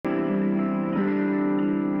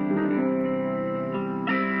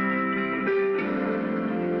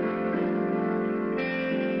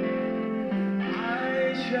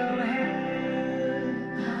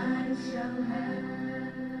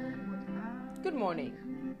Good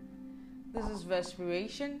morning. This is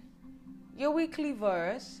Respiration, your weekly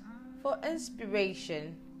verse for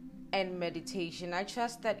inspiration and meditation. I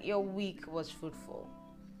trust that your week was fruitful.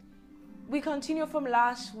 We continue from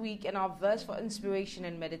last week, and our verse for inspiration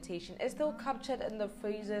and meditation is still captured in the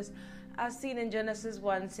phrases as seen in Genesis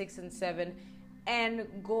 1, 6 and 7. And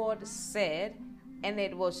God said, and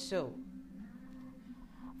it was so.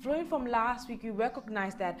 Flowing from last week, we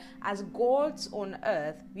recognize that as gods on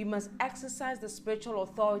earth, we must exercise the spiritual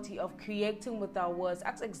authority of creating with our words,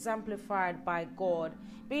 as exemplified by God,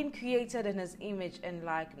 being created in His image and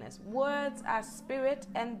likeness. Words are spirit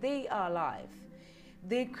and they are life.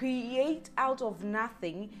 They create out of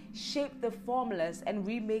nothing, shape the formless, and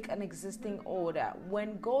remake an existing order.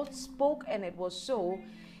 When God spoke and it was so,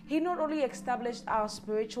 He not only established our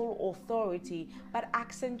spiritual authority, but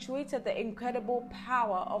accentuated the incredible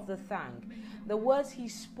power of the tongue. The words He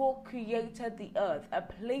spoke created the earth, a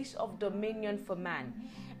place of dominion for man.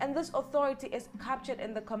 And this authority is captured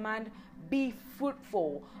in the command, be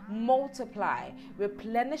fruitful, multiply,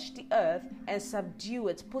 replenish the earth, and subdue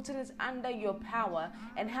it, putting it under your power,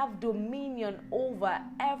 and have dominion over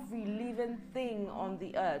every living thing on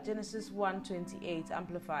the earth. Genesis 1:28,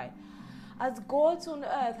 Amplified. As gods on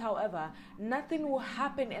earth, however, nothing will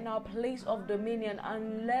happen in our place of dominion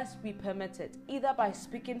unless we permit it, either by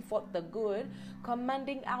speaking forth the good,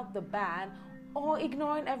 commanding out the bad, or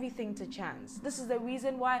ignoring everything to chance. This is the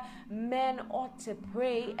reason why men ought to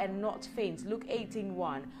pray and not faint. Luke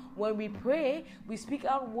 18:1. When we pray, we speak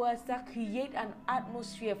out words that create an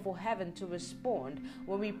atmosphere for heaven to respond.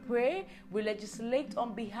 When we pray, we legislate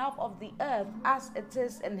on behalf of the earth as it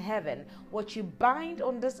is in heaven. What you bind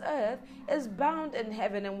on this earth is bound in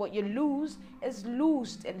heaven, and what you loose is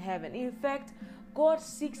loosed in heaven. In fact, God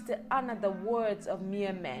seeks to honor the words of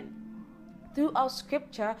mere men. Throughout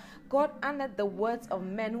scripture, God honored the words of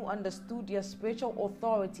men who understood their spiritual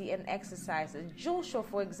authority and exercises. Joshua,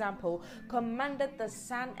 for example, commanded the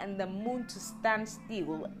sun and the moon to stand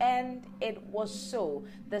still, and it was so.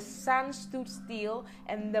 The sun stood still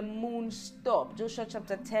and the moon stopped. Joshua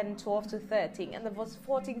chapter 10, 12 to 13. And the verse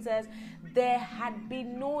 14 says, there had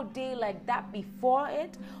been no day like that before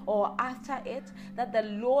it or after it, that the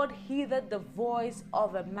Lord heeded the voice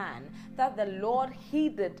of a man, that the Lord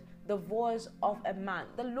heeded the voice of a man.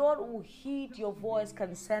 The Lord will heed your voice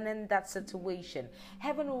concerning that situation.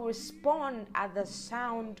 Heaven will respond at the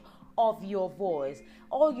sound of your voice.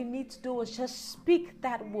 All you need to do is just speak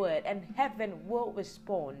that word and heaven will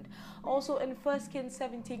respond. Also in 1 Kings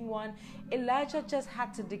 17:1, Elijah just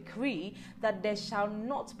had to decree that there shall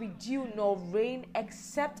not be dew nor rain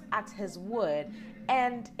except at his word,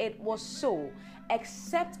 and it was so.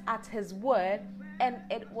 Except at his word, and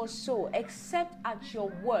it was so. Except at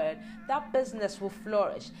your word, that business will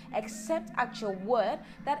flourish. Except at your word,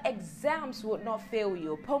 that exams would not fail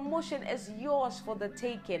you. Promotion is yours for the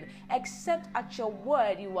taking. Except at your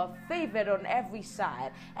word, you are favored on every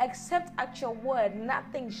side. Except at your word,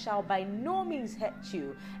 nothing shall by no means hurt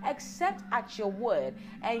you. Except at your word.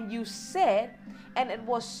 And you said, and it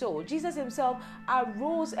was so. Jesus himself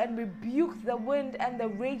arose and rebuked the wind and the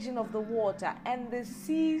raging of the water, and the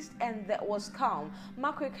ceased, and there was calm.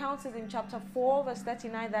 Mark recounts it in chapter 4, verse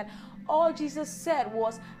 39, that all Jesus said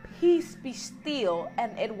was, peace be still,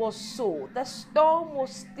 and it was so. The storm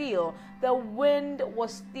was still, the wind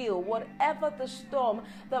was still. Whatever the storm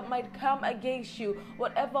that might come against you,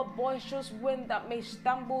 whatever boisterous wind that may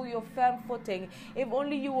stumble your firm footing, if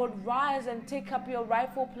only you would rise and take up your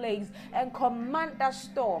rightful place and command that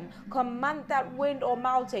storm, command that wind or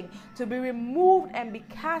mountain to be removed and be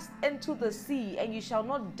cast into the sea, and you shall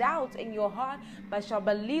not doubt in your heart, but shall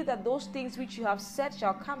believe that those things which you have said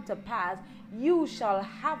shall come to pass, you shall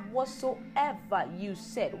have whatsoever you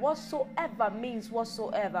said. Whatsoever means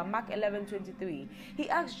whatsoever. Mark 11:23. He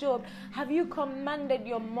asked Job, have you commanded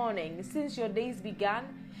your morning since your days began?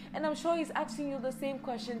 And I'm sure he's asking you the same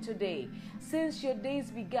question today. Since your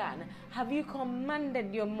days began, have you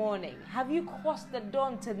commanded your morning? Have you caused the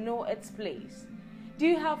dawn to know its place? Do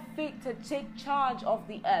you have faith to take charge of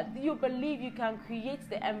the earth? Do you believe you can create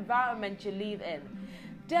the environment you live in?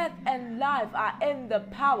 Death and life are in the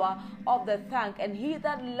power of the tongue, and he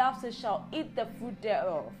that loves it shall eat the fruit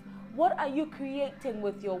thereof. What are you creating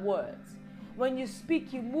with your words? When you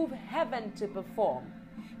speak, you move heaven to perform.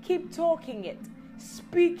 Keep talking it.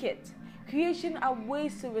 Speak it. Creation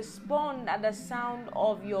awaits to respond at the sound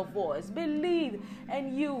of your voice. Believe,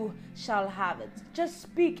 and you shall have it. Just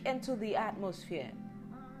speak into the atmosphere.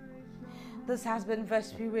 This has been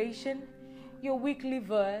Respiration, your weekly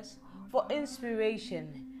verse for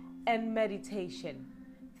inspiration and meditation.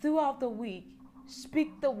 Throughout the week,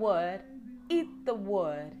 speak the word, eat the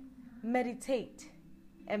word, meditate,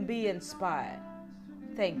 and be inspired.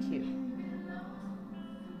 Thank you.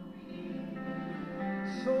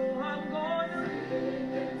 So I'm gonna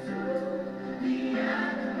the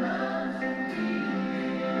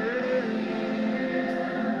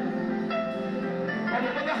all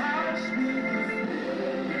over the house.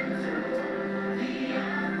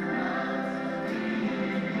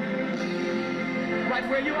 Right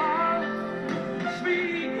where you are.